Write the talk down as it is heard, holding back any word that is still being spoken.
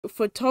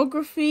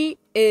Photography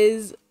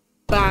is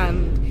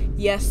banned.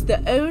 Yes,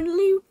 the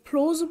only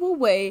plausible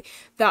way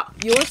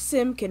that your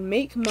sim can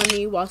make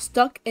money while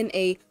stuck in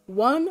a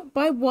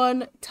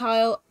 1x1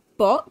 tile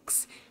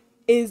box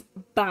is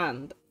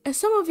banned. As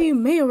some of you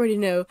may already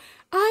know,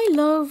 I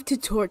love to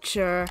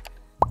torture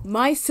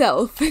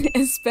myself,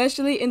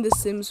 especially in The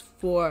Sims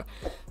 4.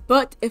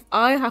 But if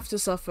I have to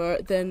suffer,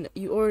 then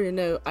you already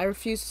know I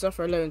refuse to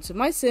suffer alone, so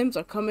my Sims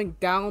are coming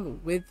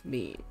down with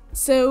me.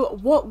 So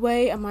what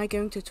way am I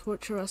going to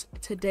torture us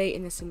today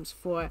in The Sims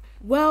 4?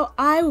 Well,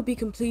 I will be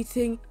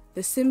completing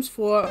The Sims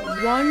 4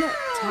 one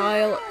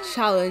tile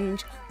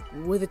challenge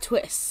with a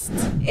twist.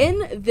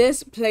 In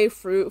this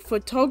playthrough,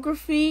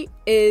 photography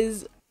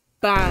is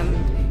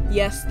banned.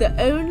 Yes, the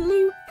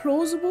only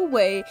plausible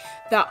way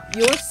that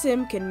your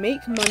sim can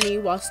make money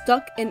while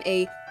stuck in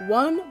a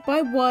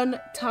 1x1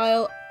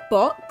 tile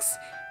box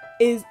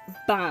is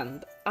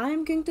banned.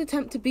 I'm going to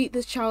attempt to beat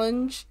this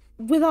challenge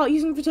without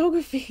using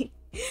photography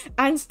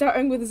and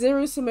starting with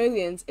 0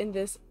 simoleons in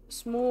this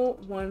small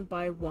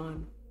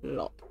 1x1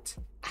 lot.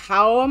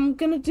 How I'm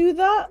gonna do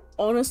that?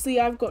 Honestly,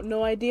 I've got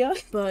no idea.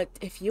 But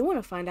if you want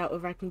to find out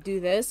if I can do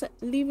this,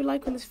 leave a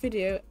like on this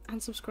video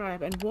and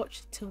subscribe and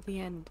watch till the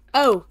end.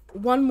 Oh,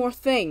 one more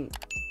thing.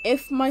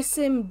 If my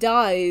sim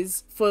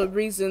dies for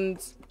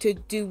reasons to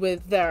do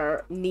with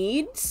their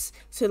needs,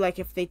 so like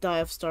if they die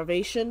of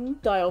starvation,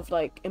 die of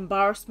like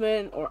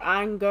embarrassment or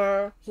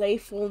anger,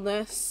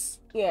 playfulness,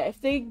 yeah,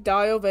 if they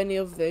die of any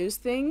of those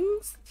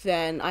things,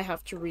 then I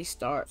have to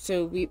restart.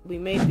 So we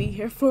may be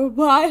here for a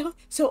while.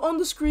 So on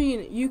the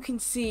screen, you can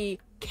see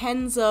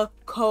Kenza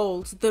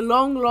Coles, the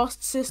long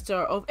lost sister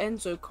of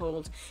Enzo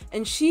Coles,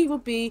 and she will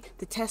be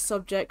the test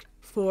subject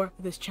for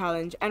this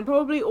challenge and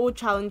probably all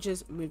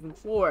challenges moving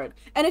forward.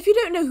 And if you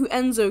don't know who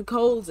Enzo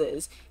Coles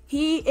is,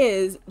 he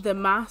is the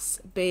Mass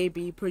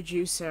Baby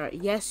producer.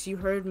 Yes, you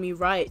heard me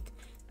right.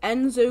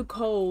 Enzo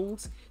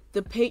Coles,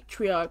 the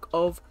patriarch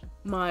of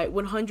my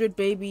 100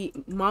 baby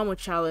mama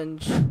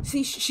challenge.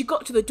 See, she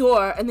got to the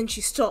door and then she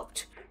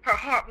stopped. Her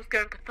heart was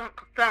going ka-thunk,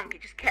 ka-thunk.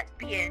 It just kept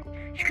beating.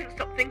 She couldn't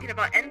stop thinking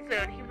about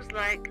Enzo, and he was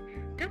like,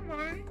 don't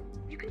worry,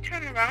 you can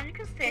turn around, you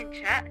can stay and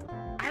chat,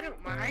 I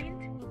don't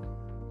mind.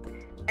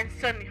 And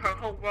suddenly her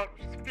whole world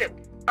just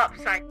flipped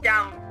upside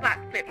down,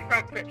 back flip,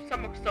 front flip,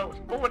 somersaults,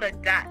 all of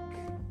that.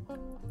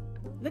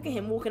 Look at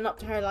him walking up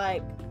to her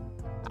like,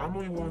 I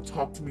know you want to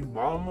talk to me,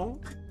 mama.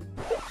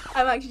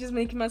 I'm actually just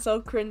making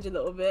myself cringe a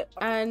little bit.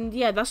 And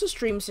yeah, that's a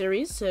stream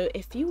series, so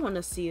if you want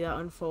to see that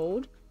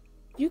unfold,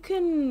 you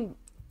can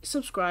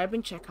subscribe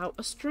and check out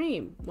a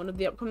stream, one of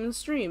the upcoming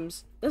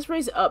streams. Let's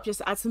raise it up just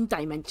to add some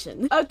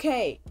dimension.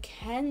 Okay,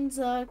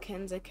 Kenza,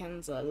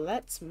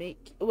 let's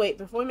make... Wait,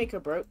 before we make her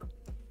broke,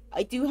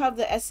 I do have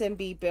the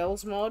SMB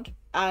bills mod,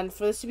 and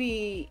for this to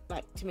be,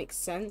 like, to make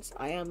sense,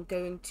 I am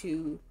going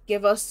to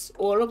give us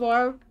all of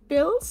our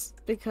bills,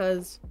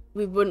 because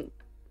we wouldn't...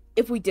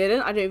 If we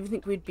didn't, I don't even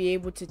think we'd be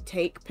able to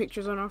take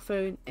pictures on our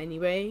phone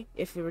anyway,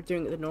 if we were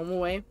doing it the normal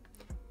way.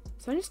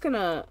 So I'm just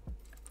gonna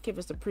give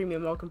us the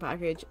premium welcome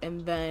package,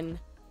 and then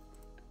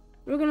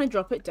we're gonna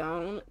drop it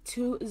down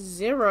to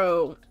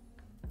 0.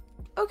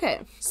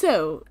 Okay,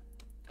 so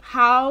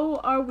how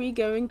are we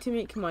going to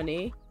make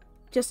money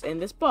just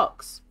in this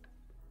box?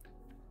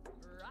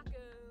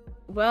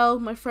 Well,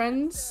 my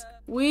friends,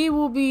 we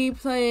will be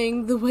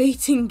playing the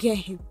waiting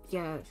game.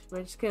 Yeah,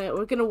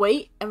 we're gonna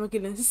wait and we're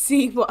gonna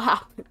see what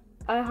happens.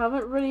 I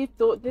haven't really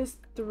thought this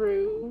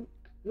through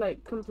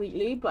like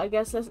completely, but I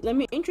guess let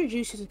me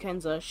introduce you to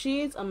Kenza.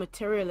 She is a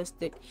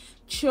materialistic,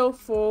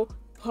 chillful,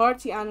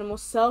 party animal,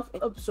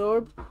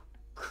 self-absorbed,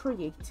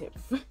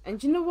 creative.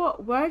 And you know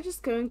what? We're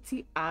just going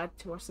to add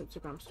to our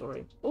Instagram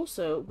story.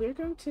 Also, we're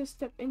going to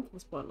step into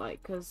the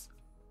spotlight because,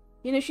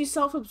 you know, she's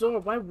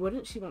self-absorbed. Why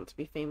wouldn't she want to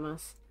be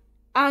famous?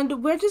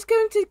 And we're just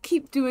going to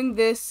keep doing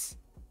this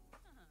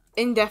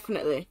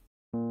indefinitely.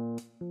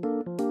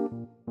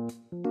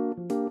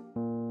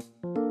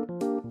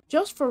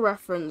 Just for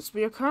reference,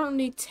 we are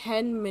currently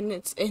 10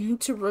 minutes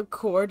into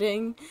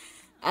recording,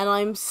 and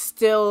I'm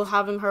still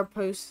having her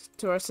post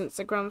to our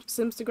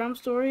Simstagram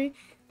story,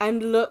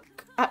 and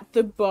look at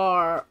the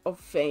bar of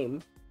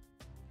fame.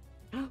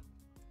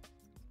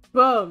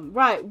 Boom!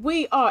 Right,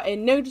 we are a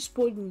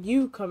noticeable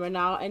newcomer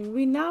now, and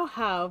we now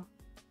have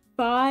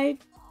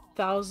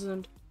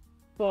 5,000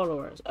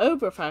 followers.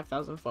 Over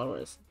 5,000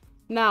 followers.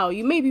 Now,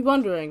 you may be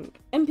wondering,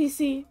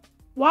 NPC,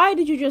 why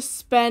did you just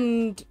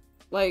spend,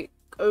 like,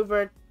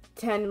 over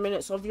 10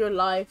 minutes of your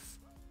life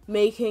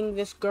making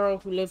this girl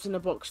who lives in a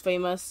box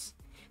famous?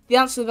 The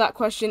answer to that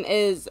question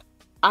is,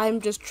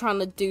 I'm just trying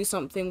to do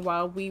something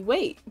while we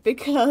wait,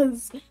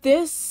 because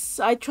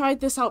I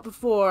tried this out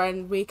before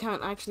and we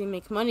can't actually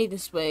make money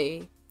this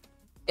way.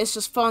 It's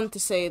just fun to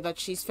say that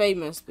she's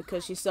famous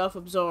because she's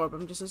self-absorbed.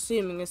 I'm just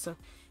assuming it's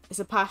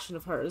a passion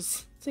of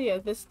hers. So yeah,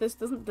 this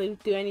doesn't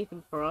do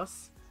anything for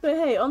us. But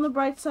hey, on the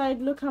bright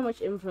side, look how much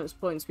influence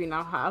points we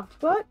now have.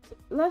 But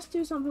let's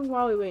do something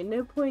while we wait.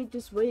 No point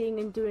just waiting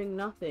and doing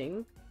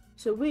nothing.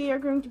 So we are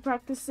going to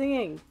practice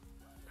singing.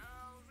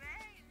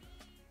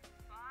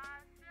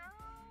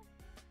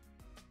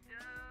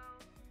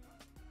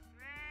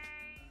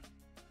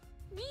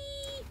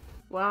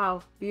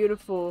 Wow,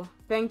 beautiful.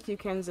 Thank you,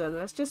 Kenza.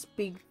 Let's just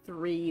big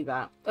 3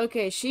 that.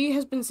 Okay, she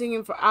has been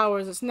singing for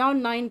hours. It's now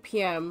 9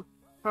 p.m.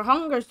 Her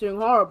hunger's doing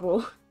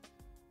horrible.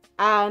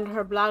 And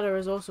her bladder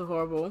is also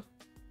horrible.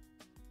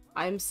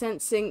 I'm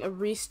sensing a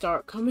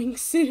restart coming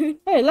soon.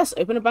 Hey, let's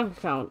open a bank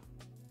account.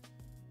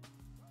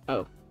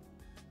 Oh.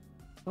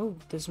 Oh,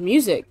 there's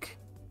music.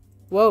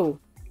 Whoa.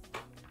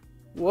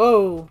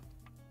 Whoa.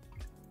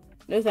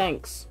 No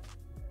thanks.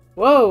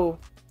 Whoa.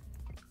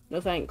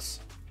 No thanks.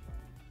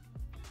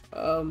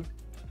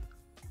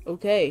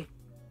 Okay.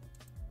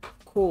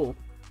 Cool.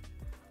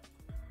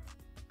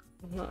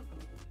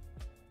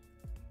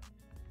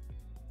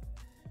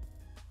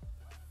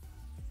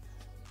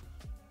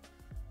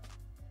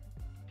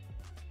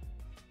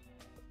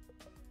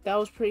 That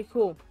was pretty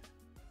cool.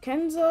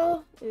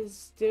 Kenza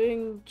is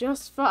doing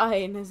just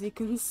fine, as you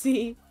can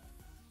see.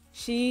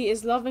 She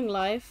is loving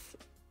life.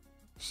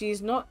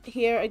 She's not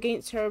here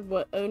against her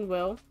own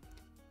will.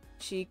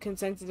 She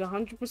consented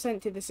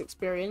 100% to this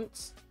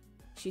experience.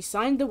 She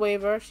signed the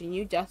waiver. She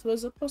knew death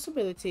was a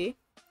possibility.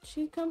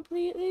 She's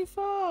completely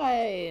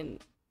fine.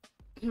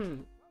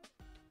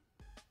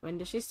 When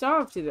does she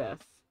starve to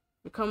death?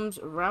 Becomes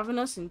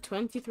ravenous in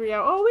 23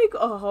 hours. Oh, we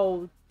got a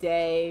whole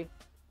day.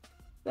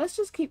 Let's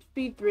just keep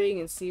speed 3ing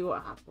and see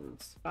what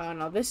happens. Oh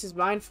no, this is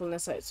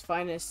mindfulness at its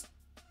finest.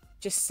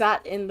 Just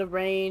sat in the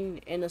rain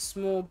in a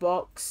small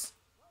box.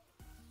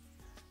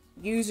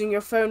 Using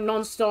your phone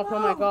non-stop. Oh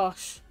my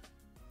gosh.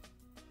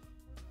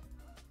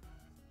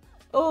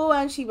 Oh,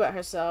 and she wet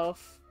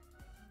herself.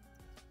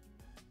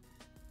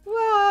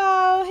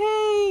 Wow,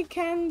 hey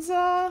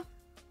Kenza.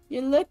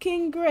 You're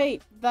looking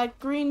great. That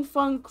green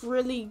funk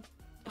really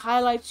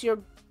highlights your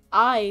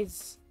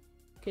eyes.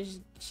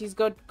 Because she's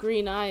got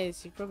green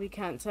eyes. You probably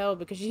can't tell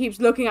because she keeps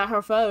looking at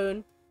her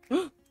phone.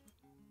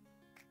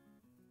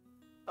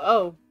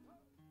 Oh.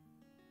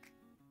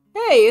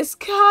 Hey, it's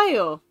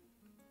Kyle.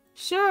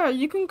 Sure,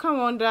 you can come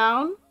on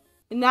down.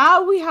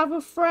 Now we have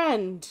a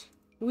friend.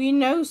 We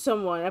know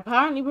someone.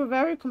 Apparently we're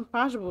very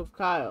compatible with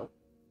Kyle.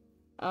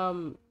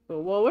 But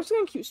well, we're just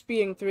gonna keep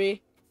speeding 3.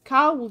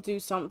 Kyle will do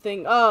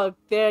something. Oh,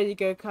 there you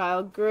go,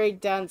 Kyle. Great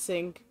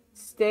dancing.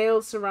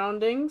 Stale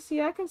surroundings.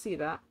 Yeah, I can see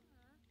that.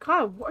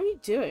 Kyle, what are you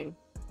doing?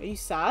 Are you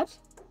sad?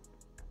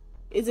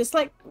 Is this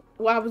like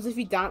what happens if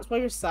you dance while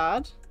you're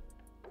sad?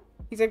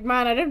 He's like,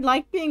 man, I don't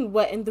like being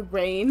wet in the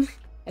rain.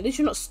 At least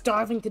you're not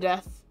starving to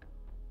death.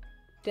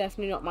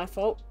 Definitely not my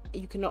fault.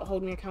 You cannot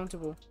hold me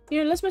accountable.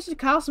 Here, let's message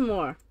Kyle some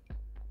more.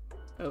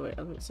 Oh wait,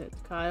 I haven't said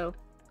Kyle.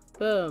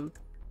 Boom.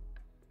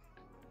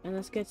 And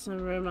let's get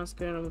some romance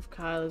going on with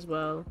Kyle as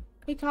well.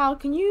 Hey Kyle,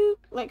 can you,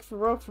 like,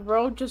 for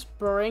real, just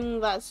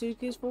bring that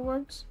suitcase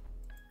forwards?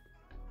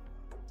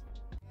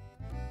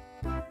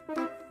 Darn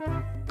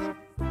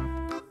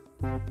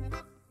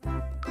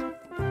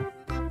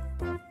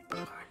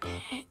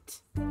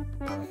it.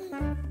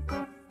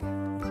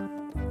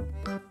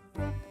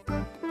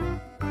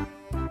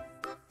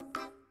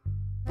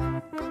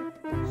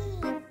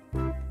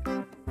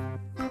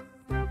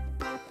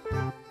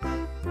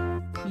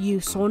 You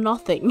saw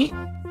nothing.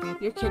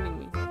 You're kidding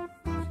me.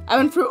 I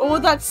went through all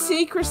that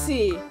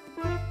secrecy.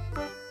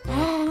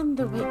 And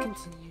the wait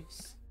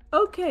continues.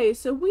 Okay,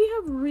 so we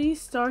have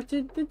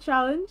restarted the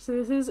challenge. So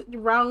this is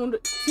round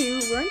 2.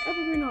 We're in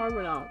Evergreen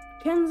Harbor now.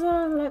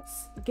 Kenza,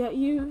 let's get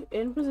you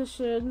in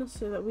position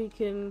so that we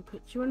can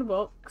put you in a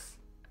box.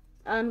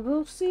 And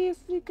we'll see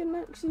if we can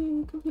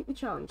actually complete the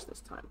challenge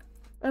this time.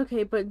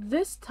 Okay, but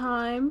this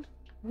time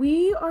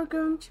we are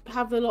going to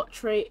have the lot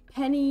trait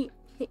Penny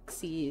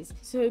Pixies.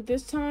 So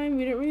this time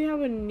we don't really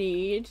have a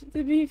need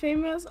to be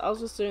famous. I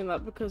was just doing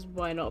that because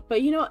why not?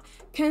 But you know what?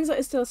 Kenza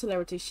is still a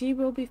celebrity. She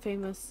will be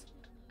famous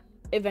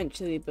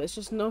eventually, but it's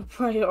just no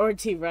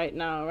priority right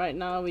now. Right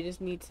now we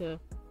just need to,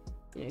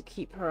 you know,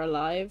 keep her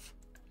alive.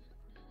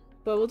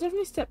 But we'll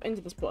definitely step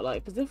into the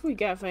spotlight because if we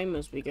get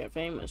famous, we get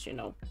famous, you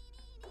know.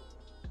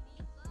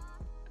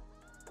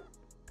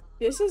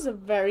 This is a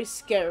very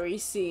scary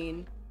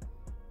scene.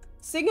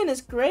 Singing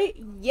is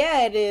great?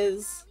 Yeah, it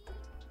is.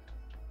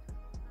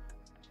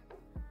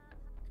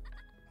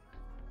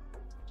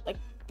 Like,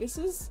 this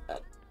is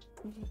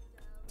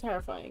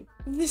terrifying.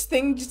 This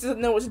thing just doesn't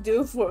know what to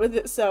do with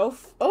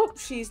itself. Oh,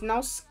 she's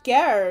now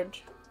scared.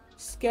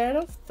 Scared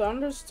of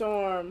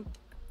thunderstorm.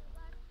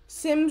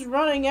 Sim's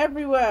running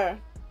everywhere.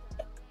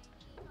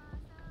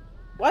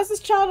 Why is this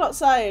child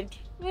outside?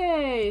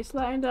 Yay, it's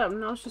lightened up.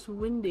 Now it's just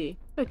windy.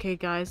 Okay,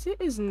 guys, it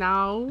is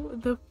now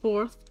the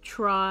 4th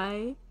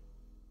try.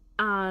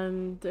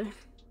 And I'm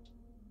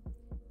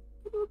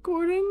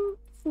recording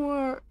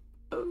for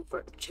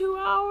over 2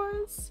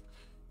 hours.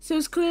 So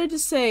it's clear to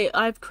say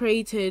I've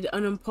created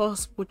an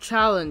impossible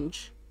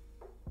challenge.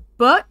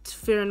 But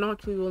fear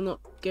not, we will not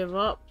give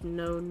up.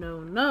 No, no,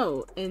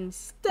 no.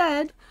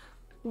 Instead,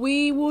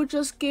 we will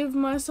just give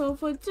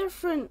myself a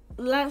different,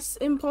 less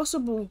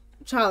impossible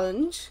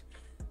challenge.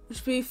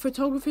 Which be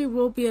photography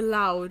will be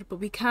allowed, but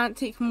we can't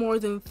take more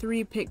than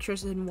 3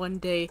 pictures in one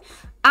day.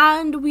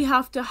 And we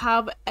have to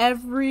have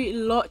every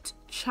lot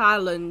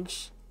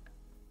challenge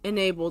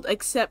enabled,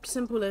 except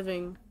simple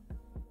living.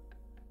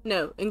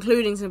 No,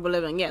 including simple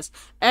living, yes.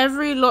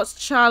 Every lots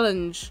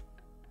challenge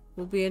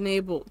will be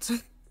enabled.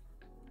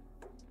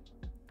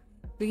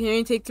 We can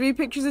only take 3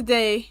 pictures a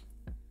day,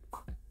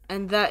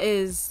 and that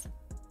is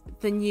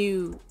the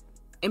new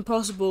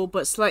impossible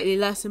but slightly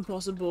less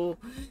impossible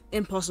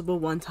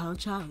 1 tile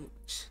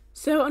challenge.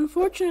 So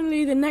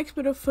unfortunately the next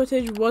bit of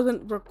footage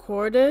wasn't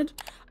recorded.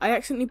 I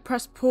accidentally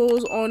pressed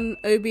pause on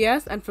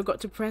OBS and forgot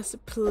to press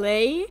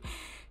play.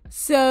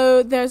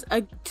 So there's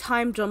a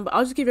time jump, but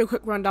I'll just give you a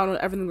quick rundown on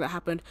everything that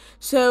happened.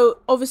 So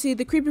obviously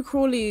the creepy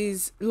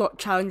crawlies lot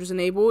challenge was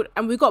enabled,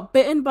 and we got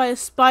bitten by a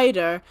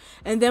spider,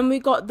 and then we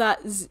got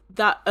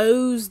that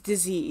O's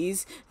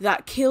disease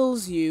that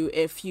kills you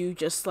if you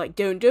just like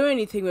don't do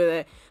anything with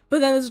it.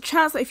 But then there's a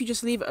chance that if you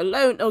just leave it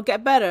alone, it'll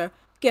get better.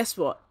 Guess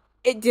what?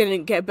 It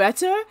didn't get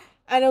better,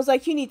 and I was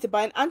like, you need to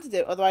buy an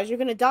antidote, otherwise you're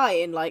gonna die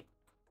in like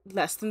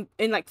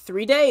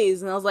 3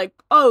 days. And I was like,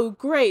 oh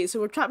great, so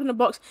we're trapped in a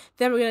box,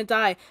 then we're gonna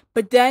die.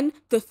 But then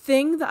the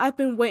thing that I've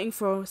been waiting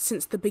for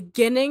since the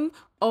beginning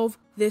of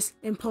this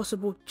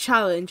impossible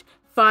challenge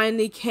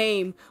finally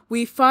came.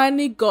 We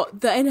finally got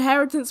the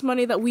inheritance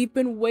money that we've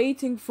been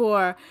waiting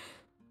for.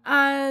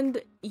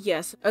 And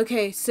yes,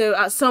 okay, so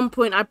at some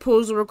point I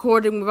paused the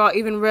recording without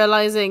even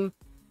realizing,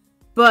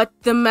 but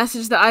the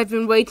message that I've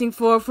been waiting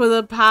for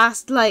the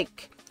past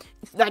like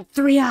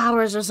 3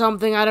 hours or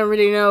something, I don't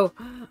really know.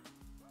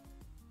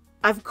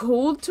 I've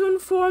called to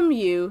inform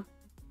you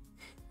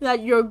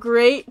that your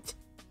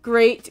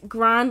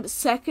great-great-grand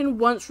second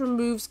once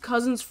removed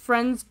cousin's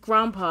friend's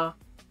grandpa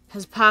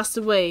has passed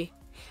away,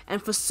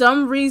 and for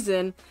some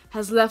reason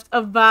has left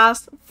a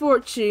vast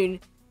fortune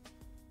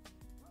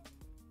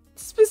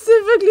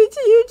specifically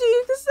to you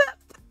to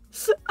accept.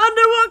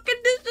 Under what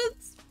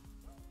conditions?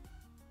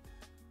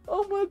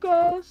 Oh my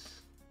gosh.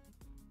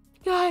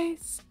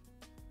 Guys.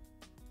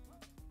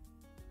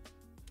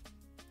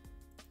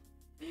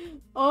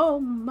 Oh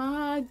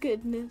my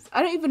goodness.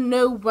 I don't even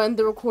know when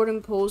the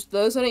recording paused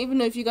though, so I don't even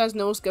know if you guys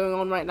know what's going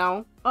on right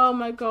now. Oh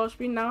my gosh,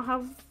 we now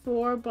have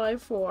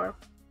 4x4.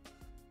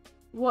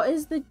 What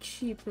is the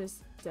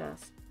cheapest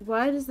desk?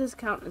 Why does this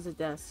count as a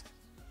desk?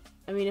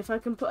 I mean, if I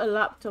can put a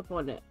laptop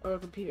on it or a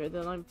computer,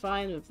 then I'm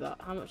fine with that.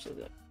 How much is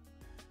it?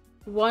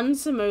 1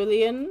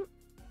 simoleon.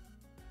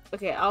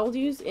 Okay, I'll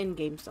use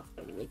in-game stuff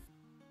only.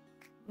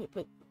 Wait,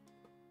 but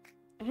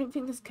I don't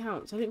think this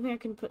counts. I don't think I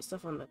can put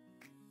stuff on it.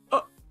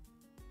 Oh!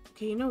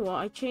 Okay, you know what?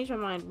 I changed my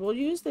mind. We'll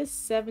use this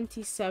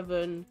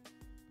 77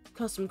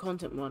 custom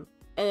content one.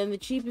 And then the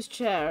cheapest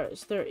chair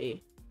is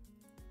 30.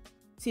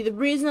 See, the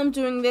reason I'm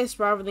doing this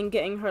rather than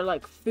getting her,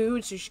 like,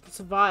 food so she can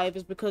survive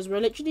is because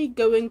we're literally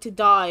going to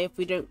die if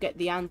we don't get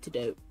the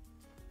antidote.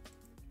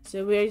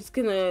 So we're just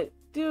gonna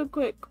do a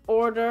quick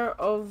order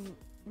of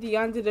the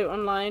antidote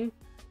online.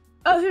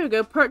 Oh, here we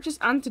go. Purchase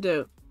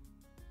antidote.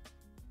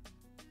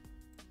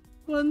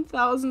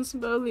 1,000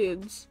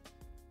 simoleons.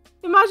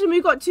 Imagine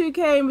we got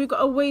 2k and we got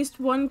to waste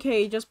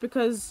 1k just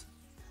because,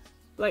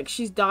 like,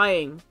 she's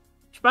dying.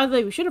 Which, by the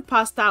way, we should have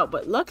passed out,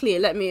 but luckily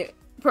it let me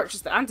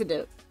purchase the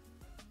antidote.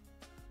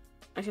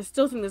 I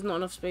still think there's not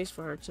enough space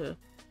for her to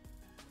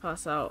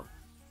pass out.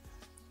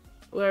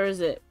 Where is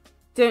it?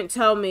 Don't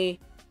tell me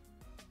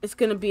it's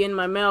gonna be in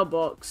my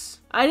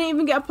mailbox. I didn't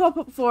even get a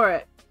pop-up for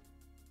it.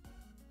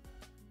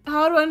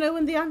 How do I know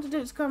when the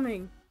antidote's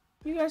coming?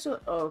 You guys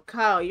are— oh,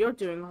 Kyle, you're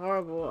doing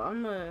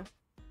horrible.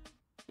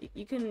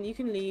 You can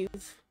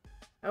leave.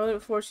 I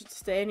won't force you to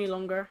stay any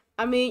longer.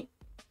 I mean,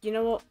 you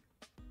know what?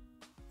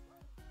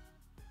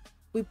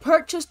 We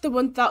purchased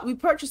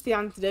the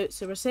antidote,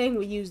 so we're saying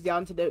we used the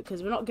antidote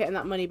because we're not getting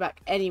that money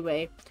back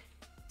anyway.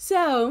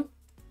 So,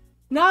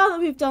 now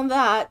that we've done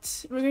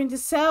that, we're going to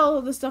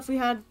sell the stuff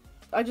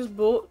I just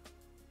bought.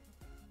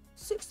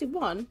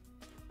 61?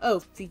 Oh,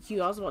 for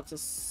you, I was about to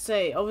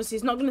say. Obviously,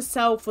 it's not going to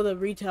sell for the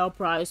retail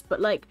price, but,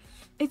 like,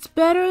 it's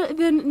better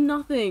than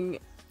nothing.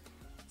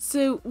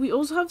 So, we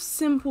also have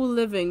simple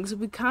living, so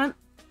we can't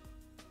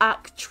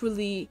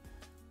actually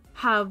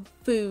have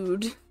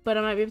food, but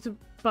I might be able to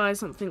buy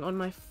something on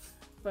my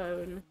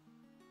phone.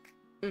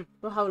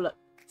 We'll have a look.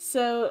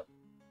 So,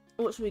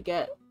 what should we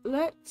get?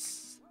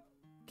 Let's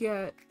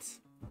get—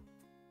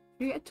 can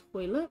we get a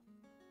toilet?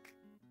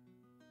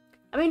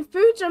 I mean,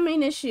 food's our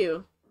main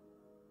issue.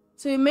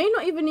 So we may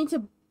not even need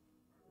to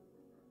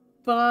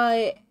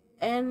buy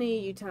any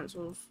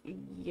utensils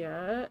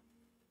yet.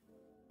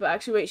 But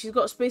actually, wait, she's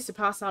got space to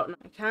pass out now.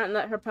 I can't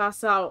let her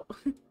pass out.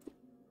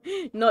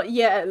 Not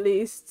yet, at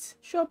least.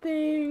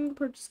 Shopping,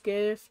 purchase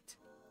gift.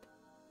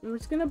 And we're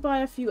just gonna buy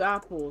a few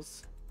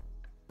apples.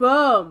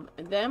 Boom!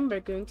 And then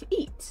we're going to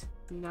eat.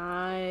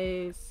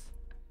 Nice.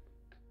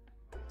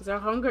 Is our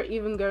hunger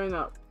even going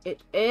up?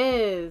 It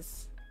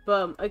is.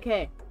 Boom.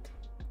 Okay.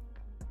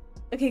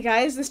 Okay,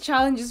 guys, this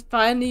challenge is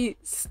finally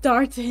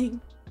starting.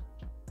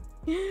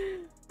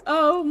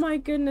 Oh my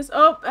goodness.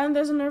 Oh, and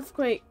there's an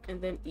earthquake. And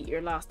then eat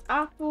your last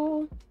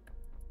apple.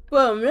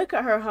 Boom, look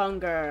at her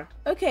hunger.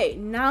 Okay,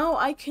 now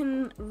I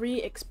can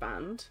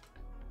re-expand.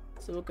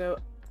 So we'll go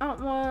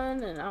out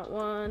one and out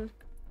one.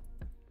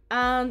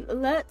 And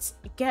let's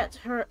get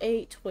her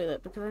a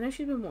toilet, because I know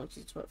she's been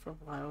wanting a toilet for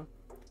a while.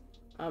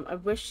 I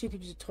wish she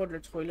could use a toddler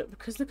toilet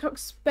because look how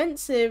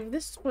expensive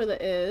this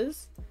toilet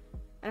is.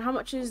 And how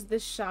much is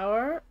this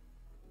shower?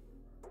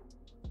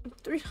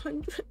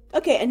 300.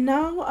 Okay, and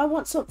now I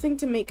want something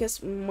to make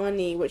us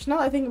money, which now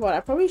that I think about it,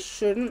 I probably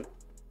shouldn't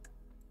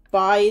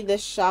buy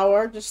this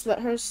shower. Just let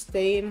her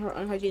stay in her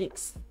unhygienic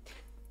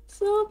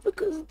stuff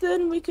because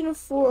then we can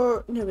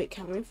afford... No, wait,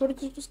 can we afford a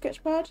digital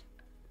sketchpad?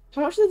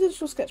 How much is the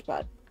digital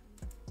sketchpad?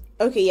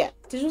 Okay, yeah.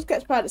 Digital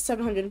sketchpad is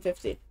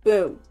 750.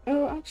 Boom.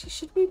 Oh, actually,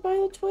 should we buy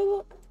the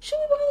toilet? Should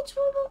we buy the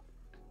toilet?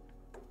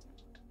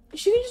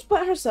 She can just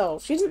buy it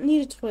herself. She doesn't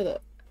need a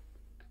toilet.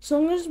 So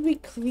long as we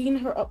clean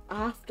her up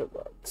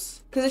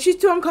afterwards. Because if she's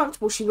too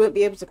uncomfortable, she won't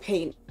be able to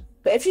paint.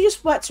 But if she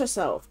just wets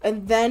herself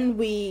and then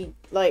we,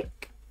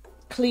 like,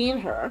 clean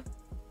her,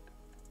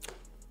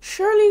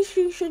 surely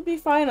she should be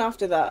fine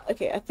after that.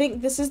 Okay, I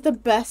think this is the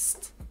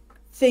best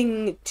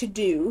thing to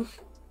do.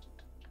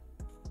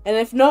 And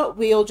if not,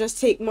 we'll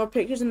just take more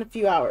pictures in a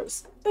few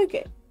hours.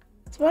 Okay.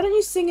 So why don't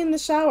you sing in the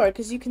shower?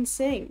 Because you can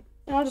sing.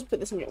 And I'll just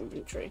put this in your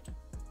inventory.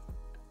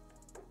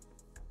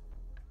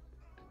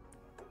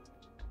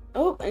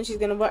 Oh, and she's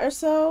gonna wet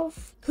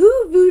herself. Who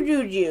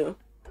voodooed you?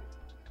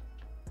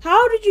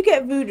 How did you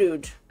get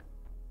voodooed?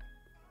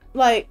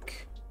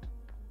 Like,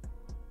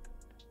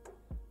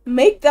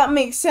 make that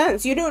make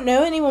sense. You don't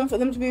know anyone for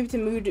them to be able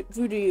to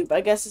voodoo you, but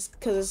I guess it's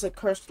because it's a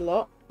cursed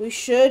lot. We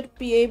should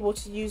be able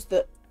to use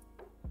the...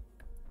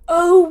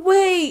 Oh,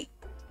 wait!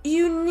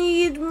 You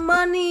need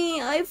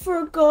money! I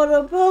forgot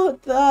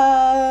about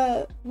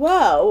that!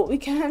 Well, we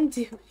can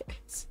do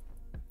it.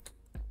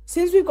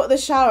 Since we've got the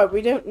shower,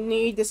 we don't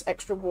need this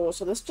extra wall,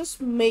 so let's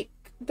just make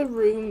the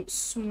room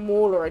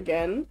smaller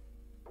again.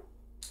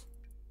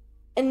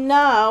 And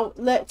now,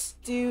 let's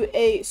do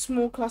a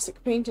small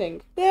classic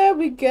painting. There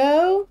we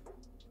go!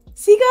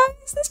 See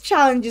guys, this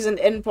challenge isn't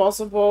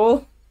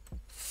impossible.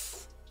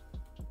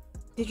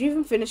 Did you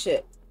even finish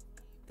it?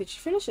 Did she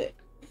finish it?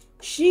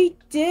 She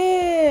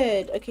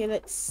did! Okay,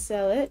 let's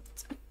sell it.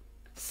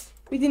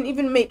 We didn't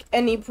even make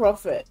any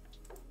profit.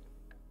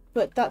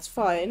 But that's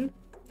fine.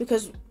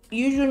 Because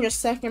usually on your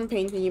second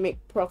painting you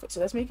make profit.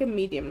 So let's make a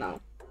medium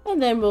now.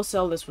 And then we'll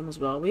sell this one as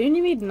well. We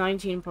only made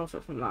 19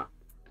 profit from that.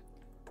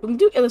 We can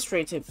do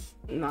illustrative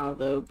now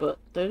though. But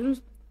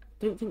those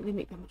don't think they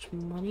make that much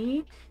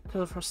money.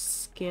 Because of her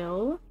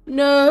skill.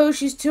 No,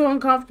 she's too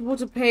uncomfortable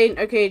to paint.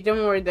 Okay,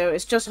 don't worry though.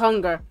 It's just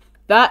hunger.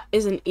 That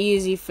is an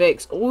easy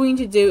fix. All we need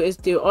to do is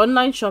do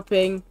online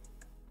shopping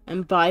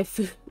and buy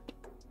food.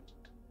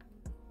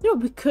 No,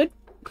 we could...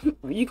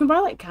 You can buy,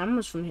 like,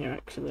 cameras from here,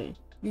 actually.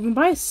 You can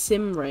buy a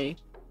sim ray.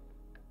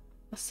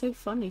 That's so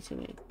funny to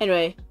me.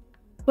 Anyway.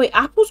 Wait,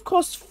 apples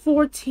cost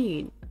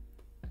 14.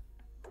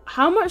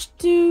 How much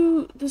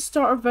do the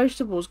starter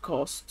vegetables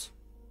cost?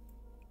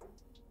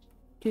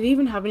 Do they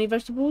even have any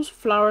vegetables?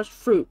 Flowers,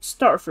 fruits,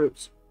 starter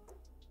fruits.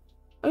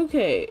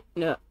 Okay,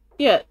 no.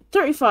 Yeah,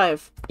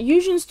 35.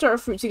 Using starter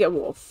fruits to get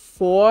what?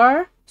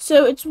 4?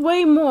 So it's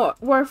way more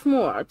worth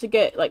more to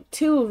get like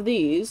 2 of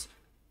these,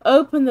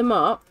 open them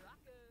up,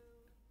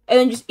 and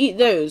then just eat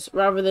those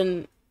rather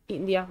than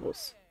eating the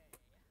apples.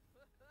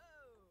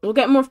 We'll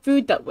get more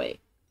food that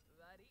way.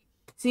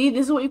 See,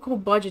 this is what you call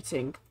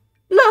budgeting.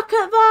 Look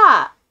at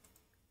that!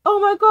 Oh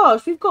my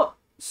gosh, we've got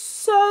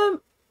so...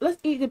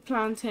 Let's eat the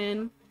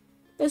plantain.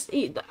 Let's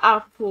eat the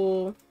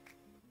apple.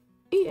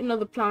 Eat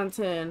another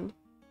plantain.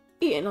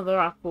 Eat another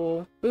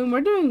apple. Boom,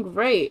 we're doing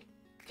great.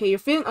 Okay, you're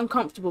feeling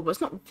uncomfortable, but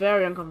it's not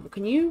very uncomfortable.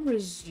 Can you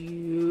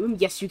resume?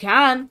 Yes, you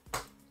can.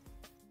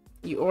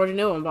 You already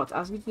know what I'm about to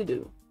ask you to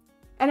do.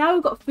 And now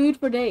we've got food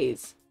for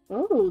days.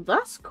 Oh,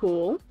 that's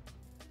cool.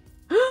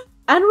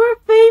 And we're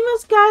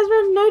famous, guys.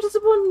 We're a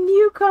noticeable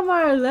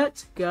newcomer.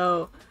 Let's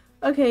go.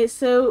 Okay,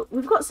 so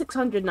we've got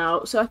 600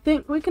 now. So I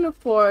think we can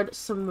afford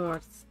some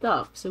more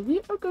stuff. So we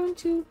are going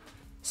to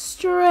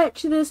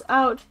stretch this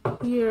out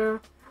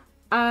here.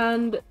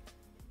 And...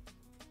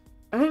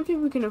 I don't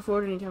think we can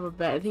afford any type of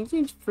bed. I think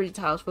we need 3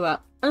 tiles for that.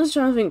 I'm just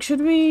trying to think,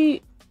 should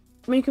we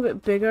make a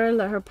bit bigger,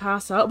 let her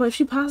pass out? But if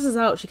she passes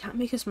out, she can't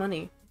make us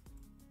money.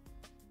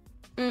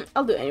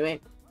 I'll do it anyway.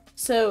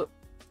 So,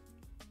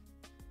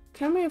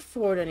 can we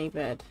afford any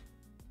bed?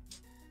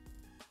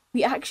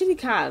 We actually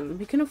can.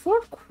 We can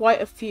afford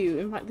quite a few.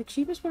 In fact, the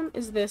cheapest one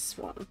is this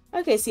one.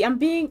 Okay, see, I'm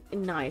being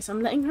nice.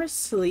 I'm letting her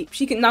sleep.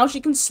 Now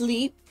she can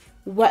sleep,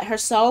 wet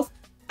herself,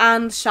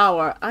 and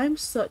shower. I'm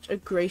such a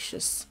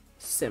gracious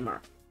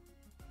simmer.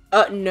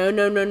 No.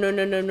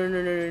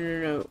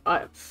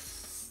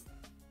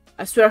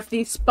 I swear if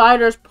these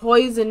spiders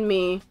poison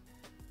me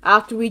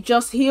after we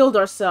just healed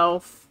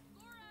ourselves.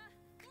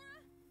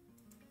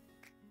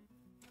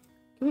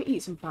 Can we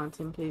eat some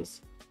plantain,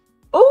 please?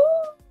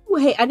 Oh,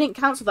 hey, I didn't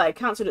cancel that. It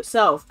cancelled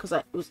itself because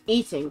I was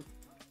eating.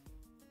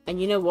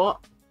 And you know what?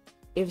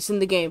 If it's in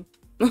the game.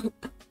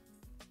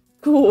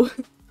 Cool.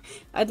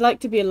 I'd like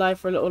to be alive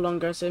for a little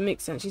longer, so it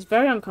makes sense. She's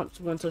very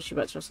uncomfortable until she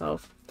wets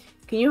herself.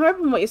 Can you hurry up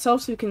and wet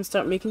yourself so we can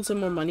start making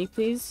some more money,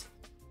 please?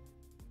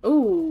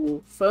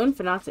 Ooh, phone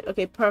fanatic.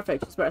 Okay,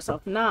 perfect. She's wet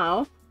herself.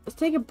 Now, let's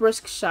take a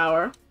brisk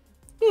shower.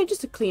 Yeah,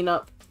 just to clean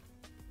up.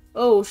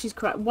 Oh, she's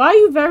crying. Why are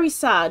you very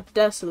sad?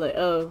 Desolate.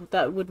 Oh,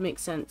 that would make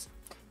sense.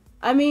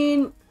 I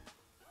mean,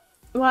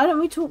 why don't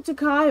we talk to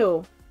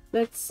Kyle?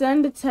 Let's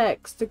send a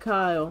text to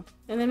Kyle.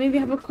 And then maybe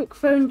have a quick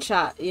phone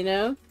chat, you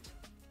know?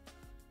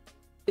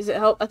 Is it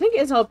help? I think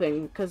it is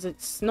helping because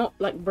it's not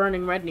like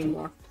burning red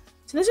anymore.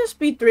 So let's just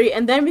speed 3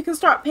 and then we can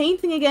start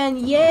painting again.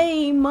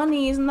 Yay,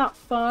 money. Isn't that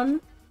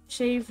fun?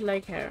 Shave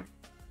leg hair.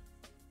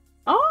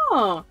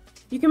 Oh,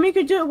 you can make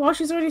her do it while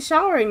she's already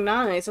showering.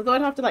 Nice. I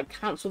thought I'd have to like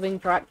cancel the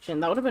interaction.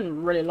 That would have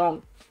been really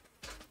long.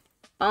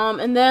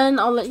 And then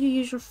I'll let you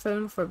use your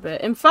phone for a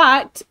bit. In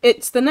fact,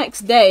 it's the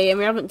next day and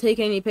we haven't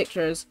taken any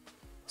pictures.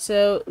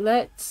 So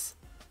let's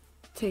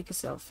take a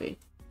selfie.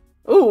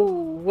 Oh,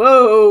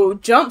 whoa,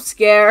 jump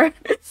scare.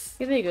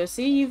 Okay, there you go.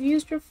 See, you've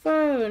used your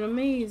phone.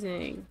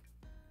 Amazing.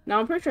 Now,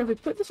 I'm pretty sure if we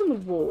put this on the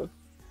wall,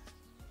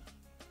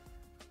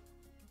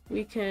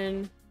 we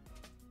can,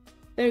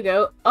 there we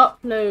go,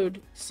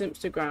 upload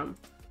Simpstagram.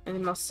 And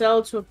then I'll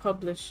sell to a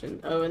publisher.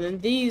 Oh, and then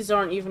these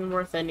aren't even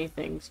worth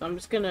anything. So I'm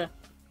just gonna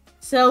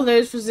sell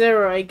those for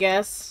 0, I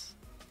guess.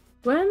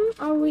 When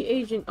are we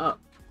aging up?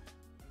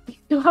 We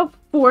still have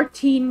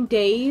 14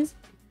 days.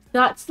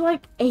 That's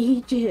like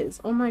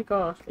ages. Oh my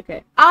gosh.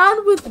 Okay.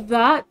 And with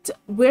that,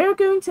 we're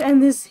going to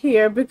end this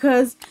here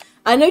because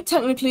I know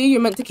technically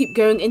you're meant to keep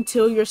going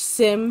until your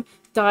sim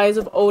dies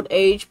of old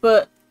age.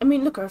 But, I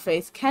mean, look at her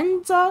face.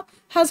 Kenza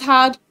has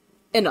had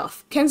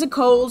enough. Kenza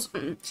Coles,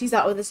 she's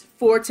out with us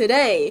for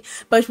today.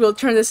 But we'll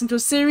turn this into a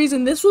series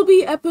and this will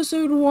be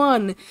episode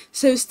 1.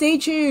 So stay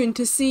tuned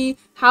to see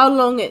how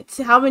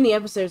many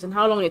episodes and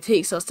how long it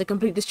takes us to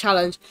complete this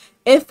challenge.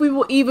 If we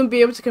will even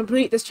be able to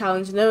complete this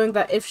challenge, knowing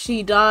that if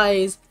she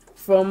dies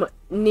from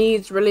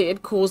needs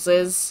related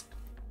causes,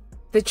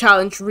 the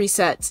challenge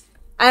resets.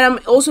 And I'm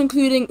also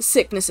including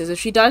sicknesses. If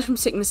she dies from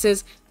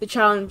sicknesses, the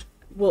challenge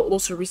will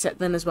also reset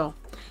then as well.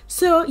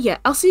 So yeah,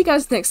 I'll see you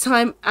guys next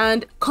time,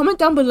 and comment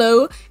down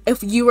below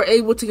if you were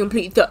able to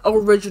complete the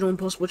original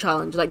impossible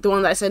challenge, like the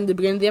one that I said in the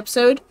beginning of the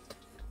episode.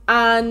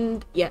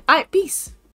 And yeah, alright, peace.